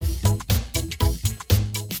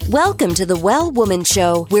Welcome to the Well Woman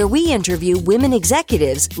Show, where we interview women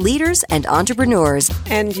executives, leaders, and entrepreneurs.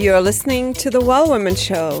 And you're listening to the Well Woman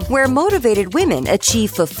Show, where motivated women achieve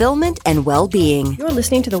fulfillment and well-being. You're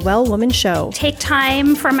listening to the Well Woman Show. Take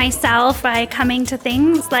time for myself by coming to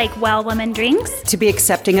things like Well Woman Drinks. To be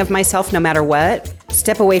accepting of myself no matter what.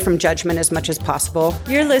 Step away from judgment as much as possible.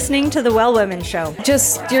 You're listening to the Well Woman Show.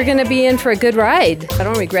 You're going to be in for a good ride. I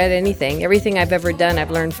don't regret anything. Everything I've ever done, I've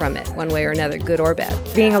learned from it, one way or another, good or bad.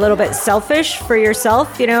 Being a little bit selfish for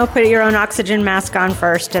yourself, put your own oxygen mask on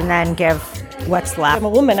first and then give what's left. I'm a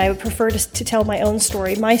woman. I would prefer to tell my own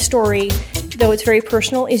story. My story, though it's very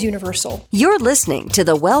personal, is universal. You're listening to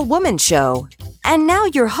the Well Woman Show. And now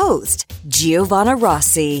your host, Giovanna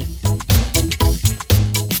Rossi.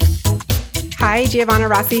 Hi, Giovanna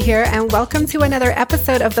Rossi here, and welcome to another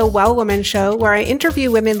episode of the Well Woman Show, where I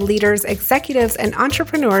interview women leaders, executives, and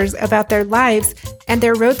entrepreneurs about their lives and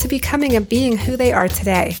their road to becoming and being who they are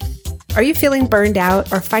today. Are you feeling burned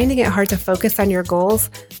out or finding it hard to focus on your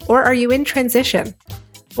goals? Or are you in transition?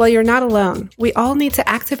 Well, you're not alone. We all need to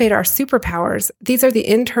activate our superpowers. These are the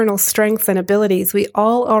internal strengths and abilities we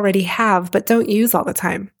all already have but don't use all the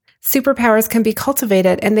time. Superpowers can be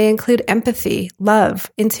cultivated, and they include empathy,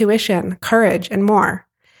 love, intuition, courage, and more.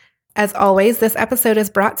 As always, this episode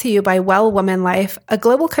is brought to you by Well Woman Life, a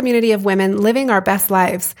global community of women living our best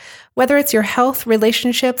lives. Whether it's your health,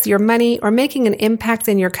 relationships, your money, or making an impact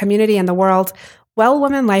in your community and the world, Well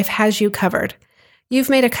Woman Life has you covered.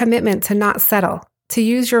 You've made a commitment to not settle, to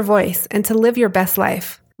use your voice, and to live your best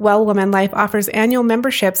life. Well Woman Life offers annual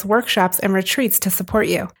memberships, workshops, and retreats to support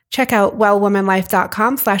you. Check out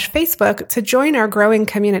wellwomanlife.com/Facebook to join our growing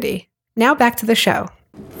community. Now back to the show.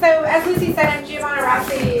 So, as Lucy said, I'm Giovanna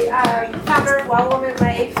Rossi, founder of Well Woman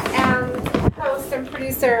Life and host and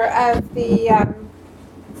producer of the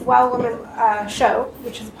Well Woman Show,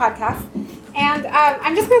 which is a podcast. And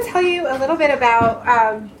I'm just going to tell you a little bit about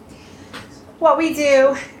what we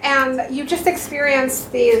do, and you just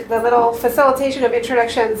experienced the little facilitation of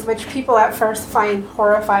introductions, which people at first find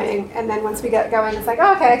horrifying, and then once we get going, it's like,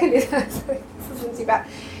 oh, okay, I can do this. This isn't too bad.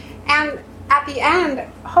 And at the end,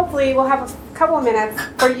 hopefully, we'll have a couple of minutes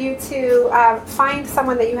for you to find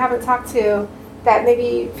someone that you haven't talked to that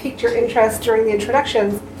maybe piqued your interest during the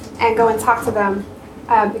introductions, and go and talk to them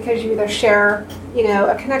because you either share,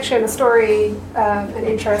 a connection, a story, an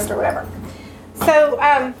interest, or whatever. So.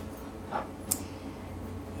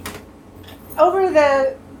 Over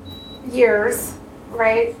the years,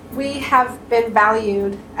 right, we have been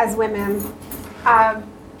valued as women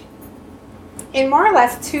in more or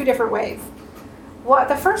less two different ways.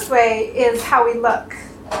 The first way is how we look,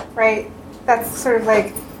 right? That's sort of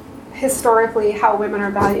like historically how women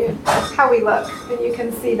are valued, how we look. And you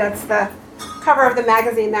can see that's the cover of the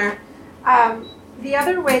magazine there. The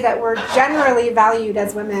other way that we're generally valued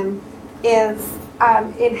as women is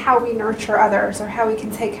in how we nurture others or how we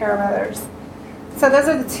can take care of others. So those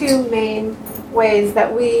are the two main ways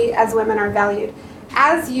that we as women are valued.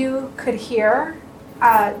 As you could hear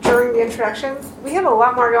during the introductions, we have a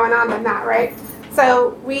lot more going on than that, right?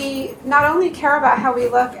 So we not only care about how we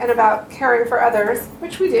look and about caring for others,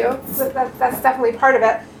 which we do, so that's definitely part of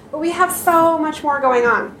it, but we have so much more going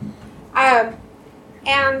on.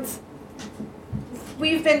 And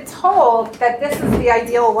we've been told that this is the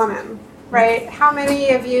ideal woman. Right? How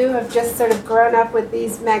many of you have just sort of grown up with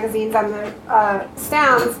these magazines on the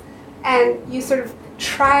stands, and you sort of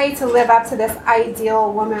try to live up to this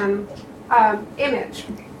ideal woman image?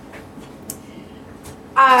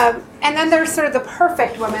 And then there's sort of the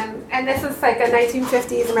perfect woman, and this is like a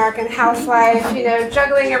 1950s American housewife,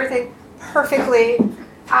 juggling everything perfectly.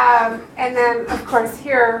 And then, of course,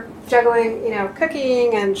 here, juggling,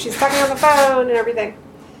 cooking, and she's talking on the phone and everything.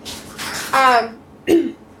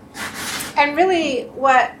 And really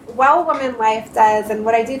what Well Woman Life does, and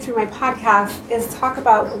what I do through my podcast, is talk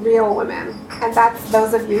about real women. And that's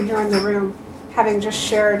those of you here in the room having just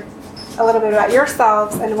shared a little bit about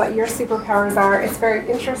yourselves and what your superpowers are. It's very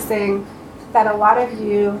interesting that a lot of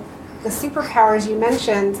you, the superpowers you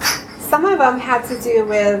mentioned, some of them had to do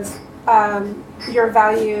with your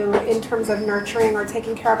value in terms of nurturing or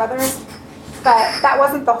taking care of others. But that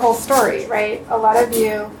wasn't the whole story, right? A lot of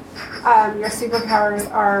you, your superpowers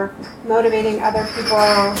are motivating other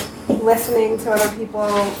people, listening to other people,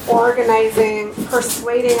 organizing,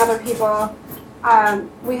 persuading other people.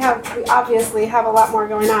 We obviously have a lot more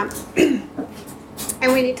going on,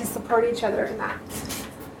 and we need to support each other in that.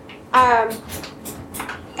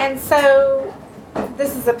 And so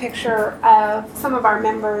this is a picture of some of our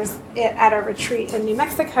members at a retreat in New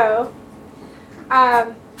Mexico.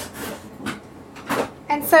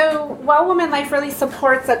 And so Well Woman Life really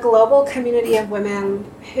supports a global community of women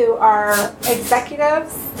who are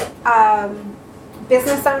executives,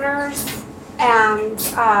 business owners, and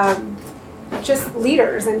just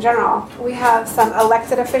leaders in general. We have some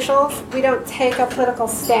elected officials. We don't take a political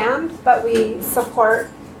stand, but we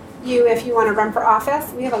support you if you want to run for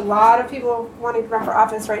office. We have a lot of people wanting to run for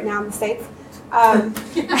office right now in the States. I'll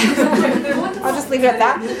just leave it at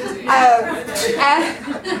that.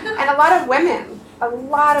 And a lot of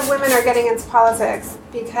women are getting into politics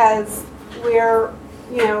because we're,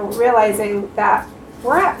 realizing that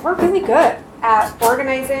we're really good at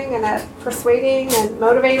organizing and at persuading and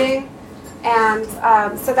motivating. And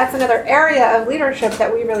so that's another area of leadership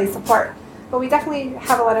that we really support. But we definitely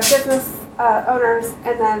have a lot of business owners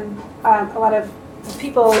and then a lot of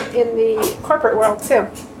people in the corporate world too.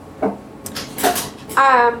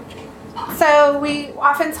 So we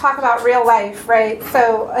often talk about real life, right?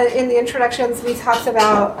 So in the introductions, we talked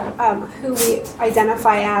about who we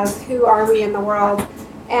identify as, who are we in the world.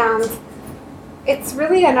 And it's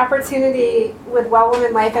really an opportunity with Well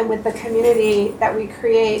Woman Life and with the community that we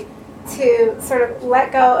create to sort of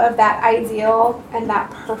let go of that ideal and that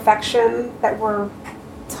perfection that we're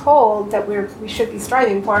told that we should be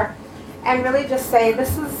striving for, and really just say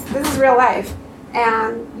this is real life.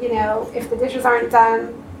 And if the dishes aren't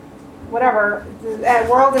done, whatever, the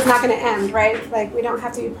world is not going to end, right? Like, we don't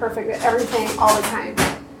have to be perfect at everything all the time.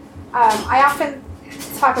 I often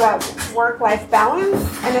talk about work-life balance,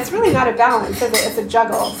 and it's really not a balance, is it? It's a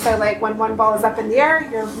juggle. So like when one ball is up in the air,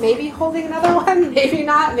 you're maybe holding another one, maybe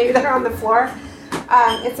not, maybe they're on the floor.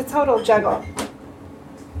 It's a total juggle.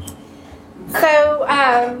 So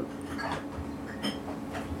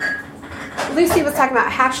Lucy was talking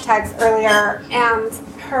about hashtags earlier, and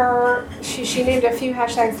she named a few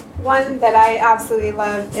hashtags. One that I absolutely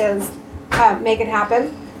love is make it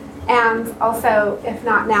happen. And also, if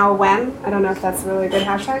not now, when? I don't know if that's a really good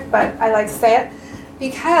hashtag, but I like to say it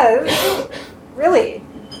because, really,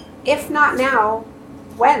 if not now,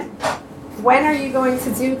 when? When are you going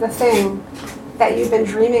to do the thing that you've been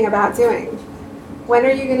dreaming about doing? When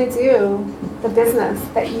are you going to do the business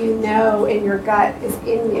that you know in your gut is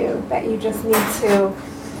in you, that you just need to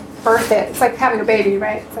birth it? It's like having a baby,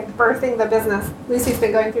 right? It's like birthing the business. Lucy's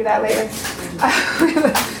been going through that lately.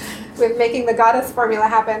 With making the goddess formula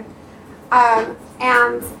happen.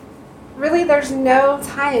 And really there's no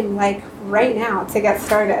time like right now to get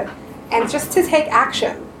started and just to take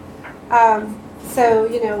action. So,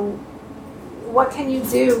 what can you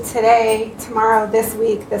do today, tomorrow, this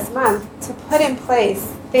week, this month to put in place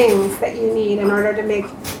things that you need in order to make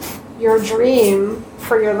your dream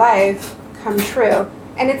for your life come true?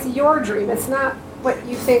 And it's your dream. It's not what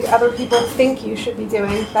you think other people think you should be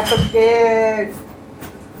doing. That's a big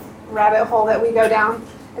rabbit hole that we go down,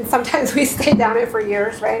 and sometimes we stay down it for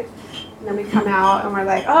years, right? And then we come out and we're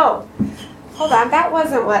like, oh, hold on, that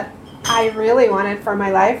wasn't what I really wanted for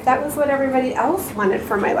my life. That was what everybody else wanted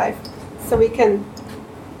for my life. So we can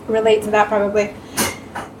relate to that probably.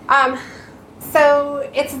 So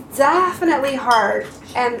it's definitely hard,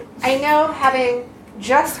 and I know, having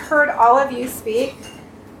just heard all of you speak,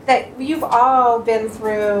 that you've all been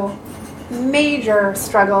through major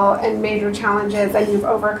struggle and major challenges, and you've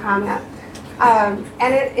overcome it. And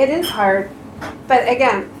it is hard. But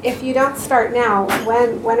again, if you don't start now,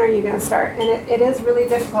 when are you going to start? And it is really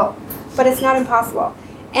difficult, but it's not impossible.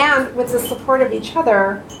 And with the support of each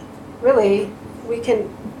other, really, we can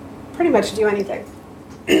pretty much do anything.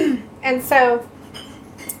 And so,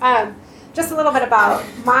 just a little bit about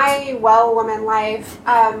my Well Woman Life.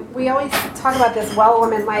 We always talk about this Well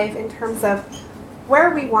Woman Life in terms of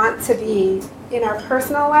where we want to be in our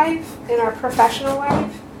personal life, in our professional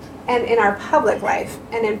life, and in our public life.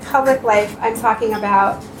 And in public life, I'm talking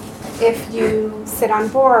about if you sit on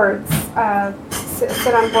boards,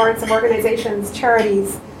 sit on boards of organizations,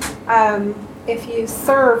 charities, if you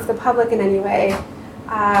serve the public in any way,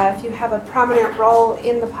 if you have a prominent role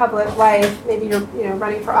in the public life, maybe you're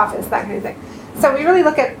running for office, that kind of thing. So we really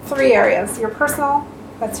look at three areas: your personal,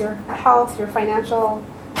 that's your health, your financial,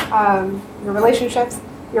 your relationships;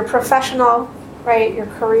 your professional, right, your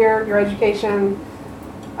career, your education,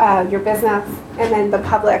 your business, and then the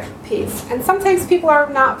public piece. And sometimes people are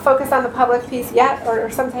not focused on the public piece yet, or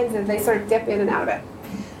sometimes they sort of dip in and out of it.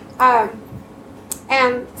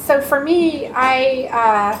 And so for me,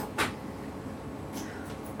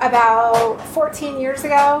 about 14 years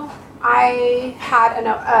ago, I had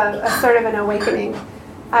a sort of an awakening.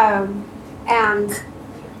 And,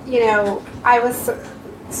 I was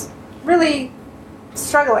really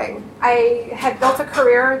struggling. I had built a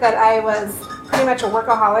career that I was pretty much a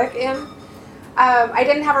workaholic in. I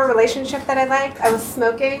didn't have a relationship that I liked. I was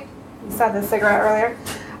smoking. You saw the cigarette earlier.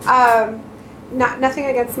 Nothing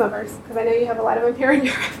against smokers, because I know you have a lot of them here in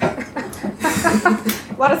Europe.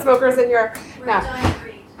 A lot of smokers in Europe. No.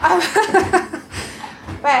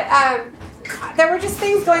 But there were just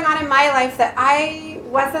things going on in my life that I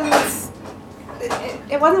wasn't,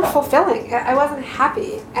 it wasn't fulfilling. I wasn't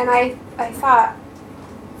happy. And I thought,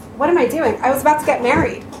 what am I doing? I was about to get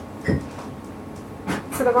married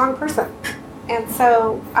to the wrong person. And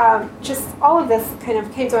so just all of this kind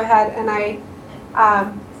of came to a head, and I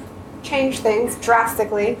changed things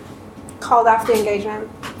drastically, called off the engagement,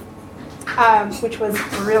 which was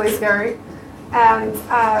really scary, and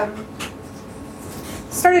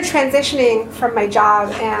started transitioning from my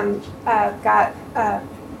job and got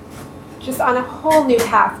just on a whole new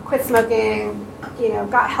path, quit smoking,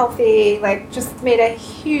 got healthy, just made a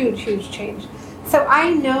huge change. So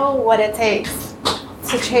I know what it takes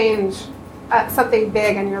to change something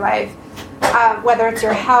big in your life, whether it's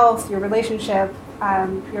your health, your relationship,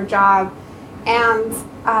 your job, and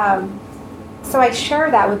so I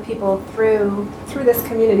share that with people through this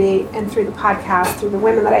community and through the podcast, through the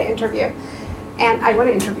women that I interview. And I want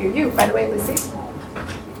to interview you, by the way, Lucy.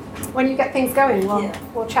 When you get things going,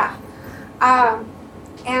 we'll chat.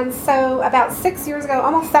 And so about 6 years ago,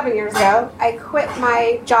 almost 7 years ago, I quit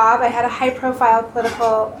my job. I had a high-profile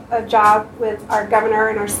political job with our governor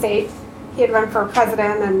in our state. He had run for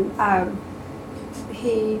president, and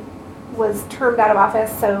he was termed out of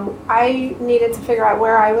office, so I needed to figure out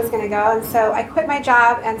where I was going to go. And so I quit my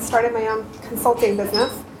job and started my own consulting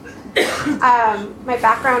business. My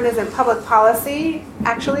background is in public policy,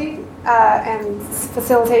 actually, and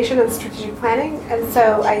facilitation and strategic planning. And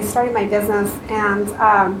so I started my business and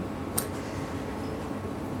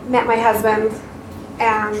met my husband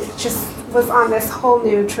and just was on this whole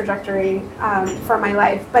new trajectory for my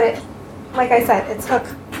life. But it, like I said, it took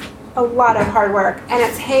a lot of hard work, and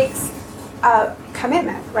it takes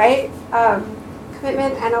commitment, right?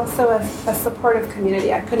 Commitment and also a supportive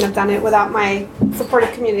community. I couldn't have done it without my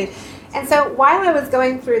supportive community. And so while I was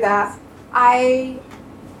going through that, I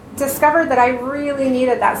discovered that I really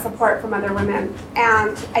needed that support from other women,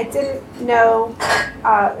 and I didn't know,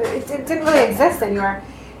 it didn't really exist anywhere.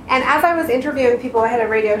 And as I was interviewing people, I had a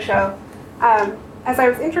radio show, as I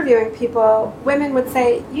was interviewing people, women would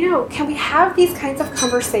say, can we have these kinds of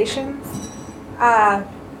conversations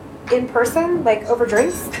in person, like over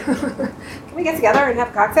drinks? Can we get together and have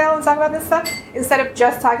a cocktail and talk about this stuff instead of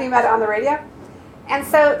just talking about it on the radio? And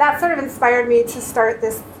so that sort of inspired me to start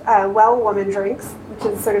this Well Woman Drinks,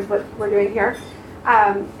 which is sort of what we're doing here,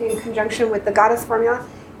 in conjunction with the Goddess Formula.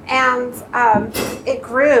 And it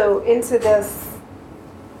grew into this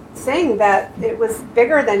thing that it was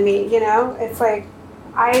bigger than me, It's like,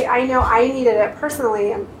 I know I needed it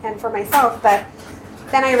personally and for myself, but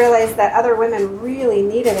then I realized that other women really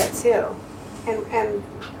needed it too. And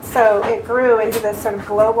so it grew into this sort of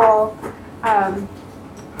global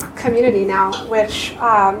community now, which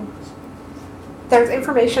there's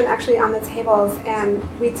information actually on the tables, and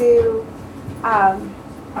we do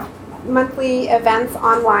monthly events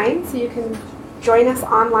online, so you can join us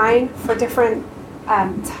online for different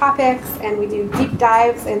topics, and we do deep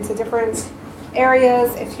dives into different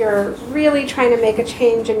areas. If you're really trying to make a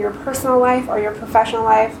change in your personal life or your professional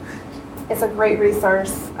life, it's a great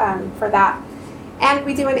resource for that. And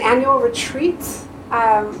we do an annual retreat,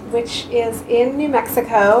 which is in New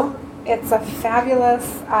Mexico. It's a fabulous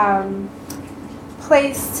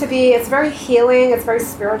place to be. It's very healing. It's very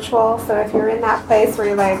spiritual. So if you're in that place where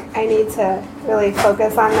you're like, I need to really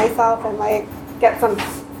focus on myself and get some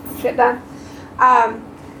shit done,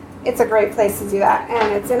 it's a great place to do that.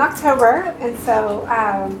 And it's in October, and so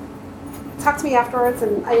talk to me afterwards,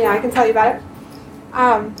 and I can tell you about it.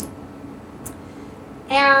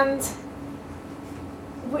 And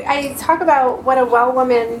I talk about what a well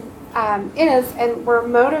woman is, and we're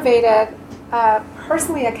motivated,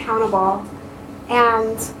 personally accountable,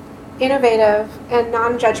 and innovative, and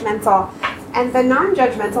non-judgmental. And the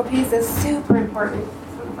non-judgmental piece is super important.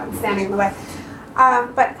 I don't know if I'm standing in the way.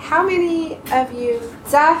 But how many of you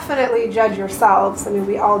definitely judge yourselves? I mean,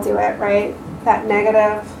 we all do it, right? That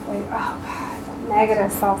negative, that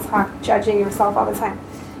negative self-talk, judging yourself all the time.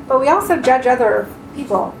 But we also judge other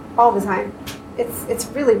people all the time. It's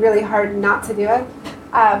really, really hard not to do it.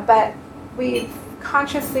 But we've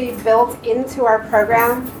consciously built into our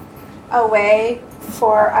program a way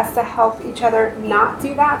for us to help each other not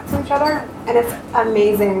do that to each other. And it's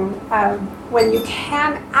amazing when you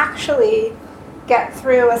can actually get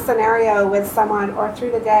through a scenario with someone or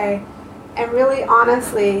through the day and really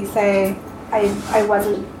honestly say, I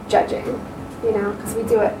wasn't judging, because we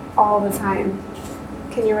do it all the time.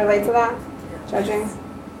 Can you relate to that? Judging?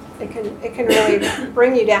 It can really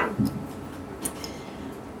bring you down.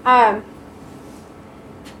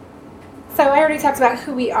 So I already talked about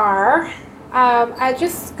who we are. I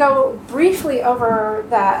just go briefly over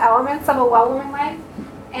the elements of a well-woman life.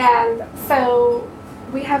 And so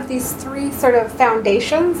we have these three sort of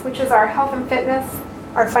foundations, which is our health and fitness,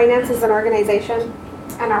 our finances and organization,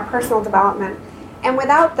 and our personal development. And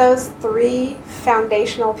without those three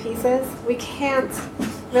foundational pieces, we can't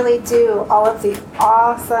really do all of the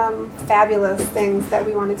awesome, fabulous things that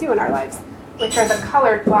we want to do in our lives, which are the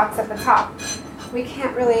colored blocks at the top. We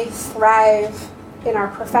can't really thrive in our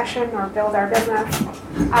profession or build our business.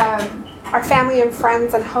 Our family and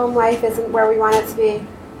friends and home life isn't where we want it to be,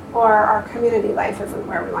 or our community life isn't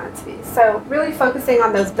where we want it to be. So really focusing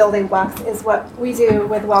on those building blocks is what we do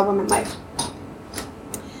with Well Woman Life.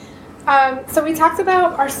 So we talked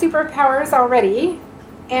about our superpowers already,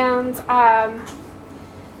 and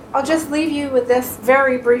I'll just leave you with this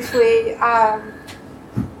very briefly.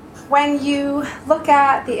 When you look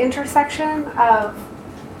at the intersection of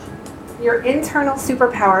your internal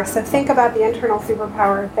superpower, so think about the internal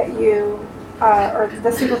superpower that you, or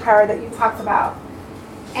the superpower that you talked about,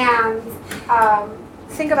 and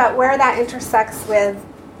think about where that intersects with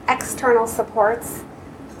external supports.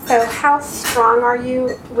 So how strong are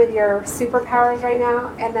you with your superpowers right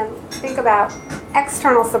now? And then think about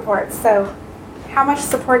external supports. So how much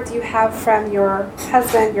support do you have from your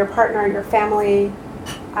husband, your partner, your family,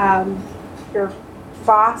 your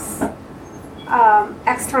boss?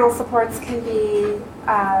 External supports can be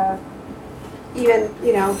even,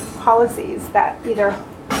 policies that either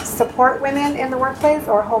support women in the workplace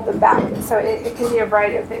or hold them back. So it can be a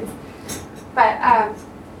variety of things. But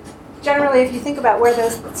generally, if you think about where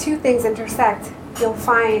those two things intersect, you'll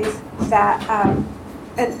find that,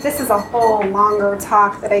 and this is a whole longer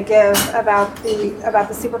talk that I give about the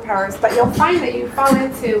superpowers, but you'll find that you fall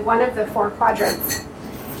into one of the four quadrants.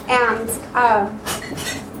 And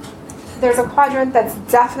there's a quadrant that's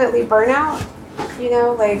definitely burnout,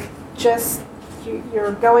 you're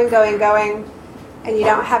going, and you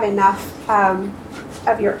don't have enough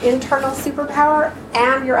of your internal superpower,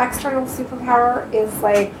 and your external superpower is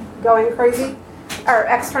going crazy, or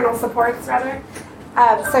external supports rather.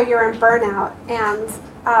 So you're in burnout, and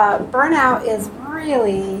burnout is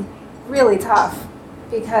really, really tough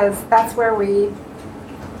because that's where we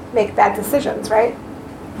make bad decisions, right?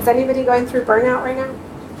 Is anybody going through burnout right now?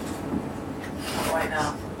 Right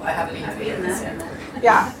now, I haven't even been yet.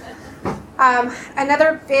 Yeah.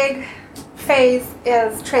 Another big phase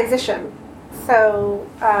is transition. So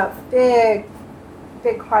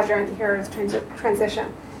big quadrant here is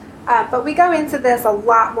transition. But we go into this a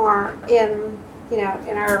lot more in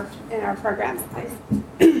our programs.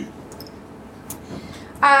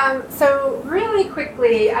 So really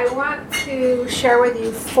quickly, I want to share with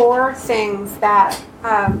you 4 things that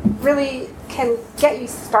really can get you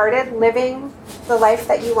started living the life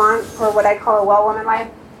that you want, or what I call a well woman life.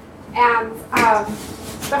 And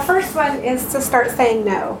the first one is to start saying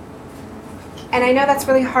no. And I know that's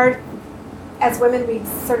really hard. As women, we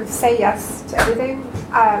sort of say yes to everything,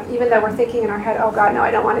 even though we're thinking in our head, oh God, no,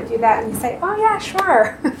 I don't want to do that. And you say, oh yeah,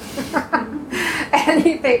 sure. And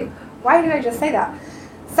you think, why did I just say that?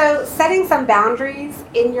 So setting some boundaries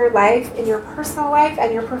in your life, in your personal life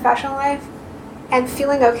and your professional life, and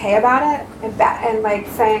feeling okay about it, and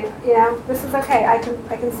saying, this is okay. I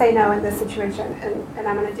can say no in this situation, and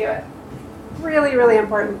I'm going to do it. Really, really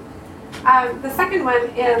important. The second one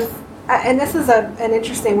is, and this is an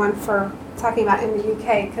interesting one for talking about in the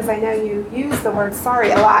UK, because I know you use the word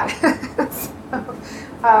sorry a lot.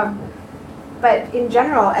 But in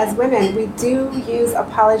general, as women, we do use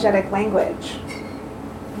apologetic language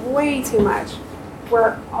way too much.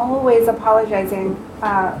 We're always apologizing.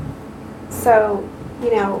 So,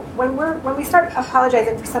 when we start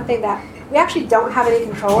apologizing for something that we actually don't have any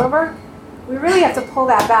control over, we really have to pull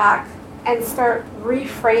that back and start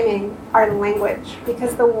reframing our language,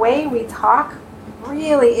 because the way we talk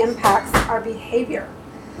really impacts our behavior.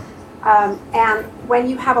 And when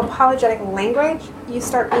you have apologetic language, you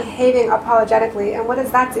start behaving apologetically, and what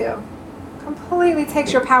does that do? Completely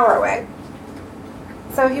takes your power away.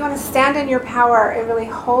 So if you want to stand in your power and really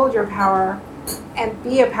hold your power and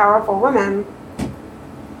be a powerful woman,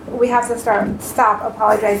 we have to stop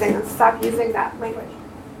apologizing and stop using that language.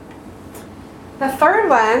 The third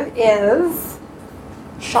one is,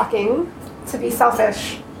 shocking, to be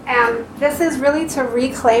selfish. And this is really to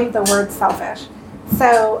reclaim the word selfish.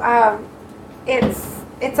 So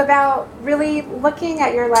it's about really looking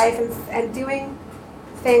at your life and doing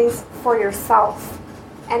things for yourself,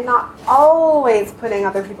 and not always putting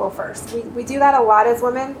other people first. We do that a lot as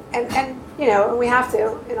women, and we have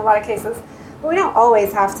to in a lot of cases, but we don't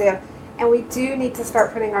always have to. And we do need to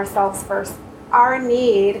start putting ourselves first. Our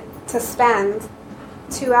need to spend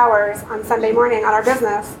 2 hours on Sunday morning on our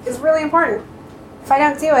business is really important. If I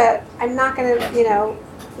don't do it, I'm not going to,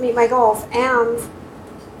 meet my goals. And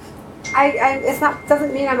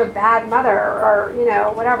doesn't mean I'm a bad mother or,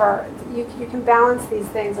 whatever. You can balance these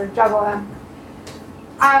things or juggle them.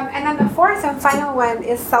 And then the fourth and final one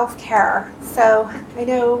is self-care. So I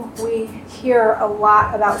know we hear a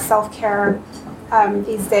lot about self-care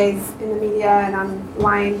these days in the media and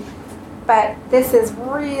online, but this is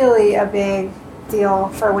really a big deal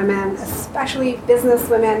for women, especially business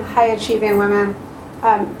women, high-achieving women,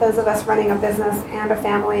 those of us running a business and a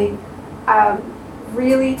family,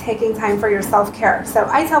 really taking time for your self-care. So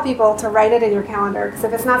I tell people to write it in your calendar, because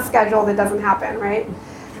if it's not scheduled, it doesn't happen, right?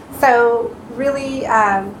 So really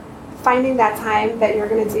finding that time that you're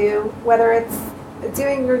going to do, whether it's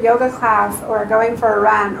doing your yoga class or going for a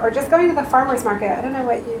run or just going to the farmer's market. I don't know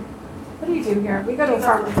what do you do here? We go to a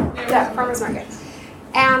farmer's market.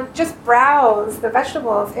 And just browse the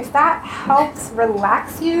vegetables. If that helps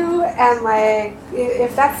relax you and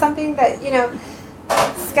if that's something that,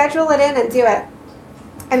 schedule it in and do it.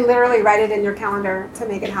 And literally write it in your calendar to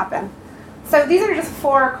make it happen. So these are just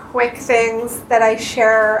 4 quick things that I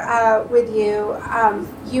share with you.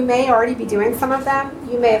 You may already be doing some of them.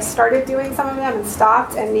 You may have started doing some of them and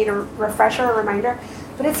stopped and need a refresher, a reminder.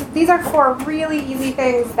 But these are 4 really easy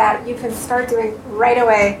things that you can start doing right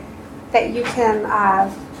away that you can,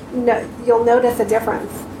 you'll notice a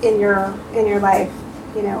difference in your life,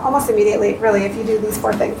 almost immediately, really, if you do these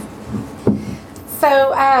 4 things.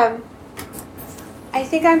 So I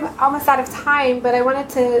think I'm almost out of time, but I wanted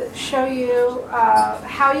to show you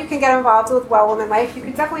how you can get involved with Well Woman Life. You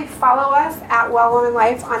can definitely follow us at Well Woman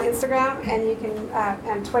Life on Instagram, and you can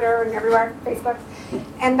and Twitter and everywhere, Facebook.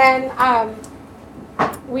 And then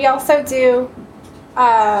we also do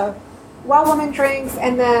Well Woman drinks,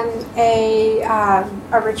 and then a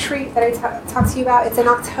retreat that I talked to you about. It's in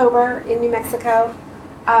October in New Mexico.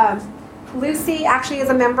 Lucy actually is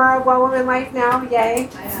a member of Well Woman Life now, yay.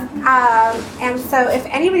 And so if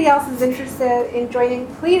anybody else is interested in joining,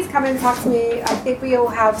 please come and talk to me. I think we will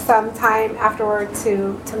have some time afterward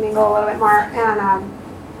to mingle a little bit more, and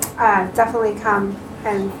definitely come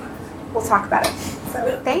and we'll talk about it.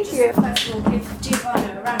 So thank you. Give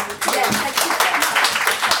Giovanna a round of applause.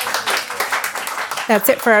 That's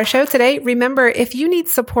it for our show today. Remember, if you need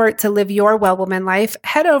support to live your Well Woman life,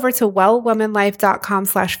 head over to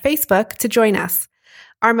wellwomanlife.com/Facebook to join us.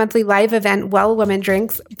 Our monthly live event, Well Woman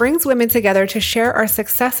Drinks, brings women together to share our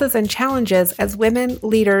successes and challenges as women,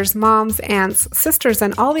 leaders, moms, aunts, sisters,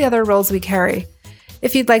 and all the other roles we carry.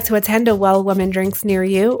 If you'd like to attend a Well Woman Drinks near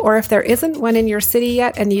you, or if there isn't one in your city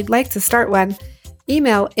yet and you'd like to start one,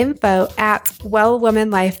 email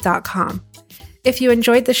info@wellwomanlife.com. If you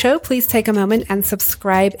enjoyed the show, please take a moment and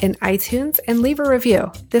subscribe in iTunes and leave a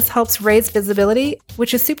review. This helps raise visibility,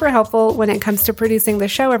 which is super helpful when it comes to producing the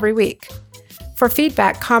show every week. For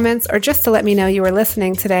feedback, comments, or just to let me know you were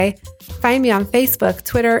listening today, find me on Facebook,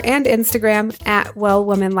 Twitter, and Instagram at Well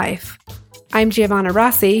Woman Life. I'm Giovanna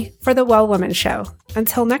Rossi for The Well Woman Show.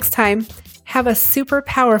 Until next time, have a super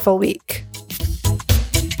powerful week.